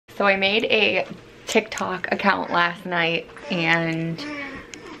So I made a TikTok account last night and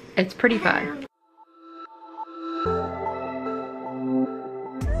it's pretty fun.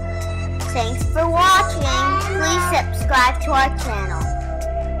 Thanks for watching. Please subscribe to our channel.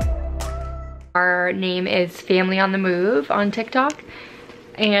 Our name is Family on the Move on TikTok.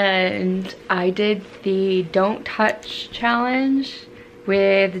 And I did the Don't Touch challenge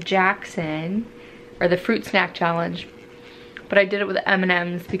with Jackson, or the Fruit Snack challenge. But I did it with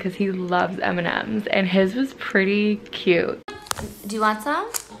M&Ms because he loves M&Ms and his was pretty cute. Do you want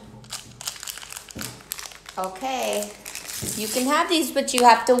some? Okay. You can have these, but you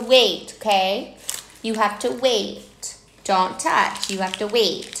have to wait, okay? You have to wait. Don't touch. You have to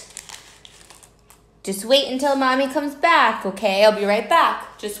wait. Just wait until mommy comes back, okay? I'll be right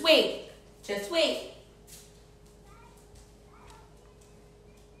back. Just wait. Just wait.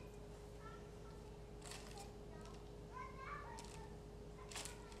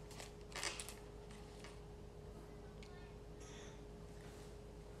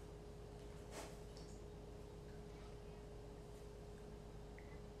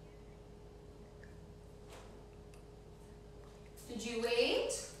 Did you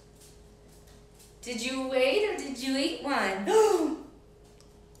wait? Did you wait or did you eat one?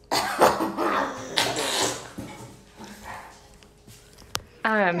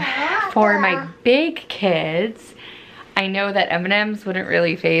 For my big kids, I know that M&Ms wouldn't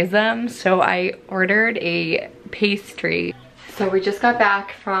really faze them, so I ordered a pastry. So we just got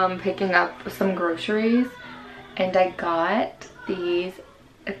back from picking up some groceries and I got these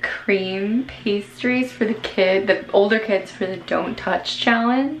cream pastries for the older kids for the Don't Touch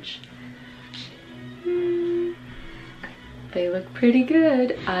challenge. They look pretty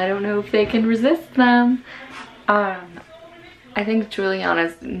good. I don't know if they can resist them. I think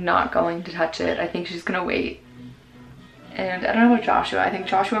Juliana's not going to touch it. I think she's gonna wait. And I don't know about Joshua. I think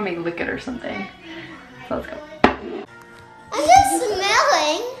Joshua may lick it or something. So let's go. I'm just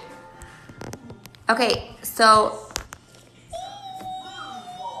smelling. Okay, so.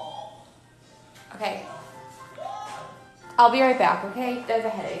 Okay. I'll be right back, okay? There's a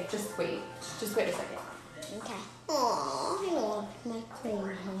headache. Just wait. Just wait a second. Okay. Aww, I love my cream,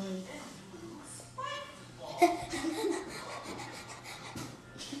 honey.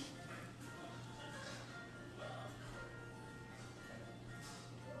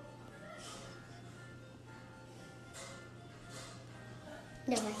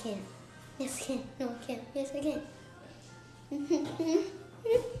 No, I can't. Yes, I can. No, I can't. Yes, I can.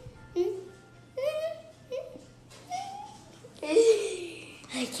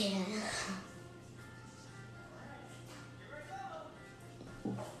 I can't.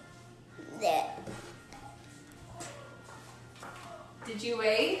 Did you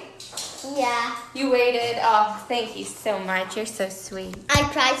wait? Yeah. You waited. Oh, thank you so much. You're so sweet. I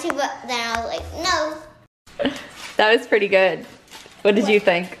tried to, but then I was like, no. That was pretty good. What did you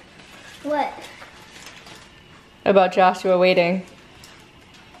think What? about Joshua waiting?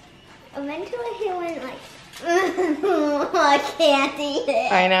 Eventually he went like, I can't eat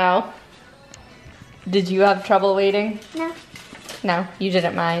it. I know. Did you have trouble waiting? No, No, you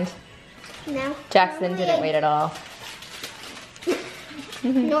didn't mind. no. Jackson didn't wait at all.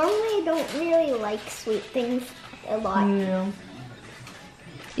 Normally I don't really like sweet things a lot. No.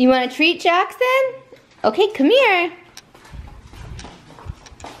 You want a treat, Jackson? Okay, come here.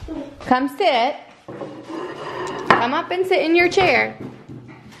 Come sit. Come up and sit in your chair.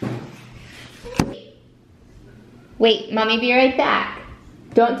 Wait, mommy, be right back.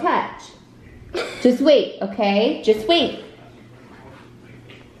 Don't touch. Just wait, okay? Just wait.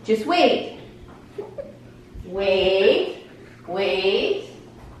 Just wait. Wait. Wait.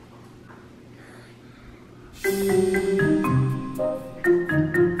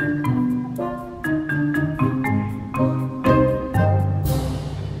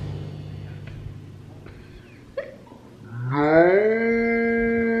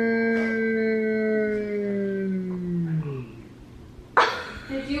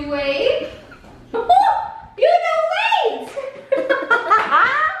 Did you wait? You didn't wait!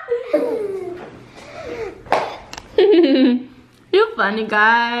 You funny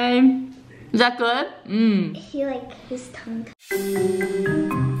guy. Is that good? He like his tongue.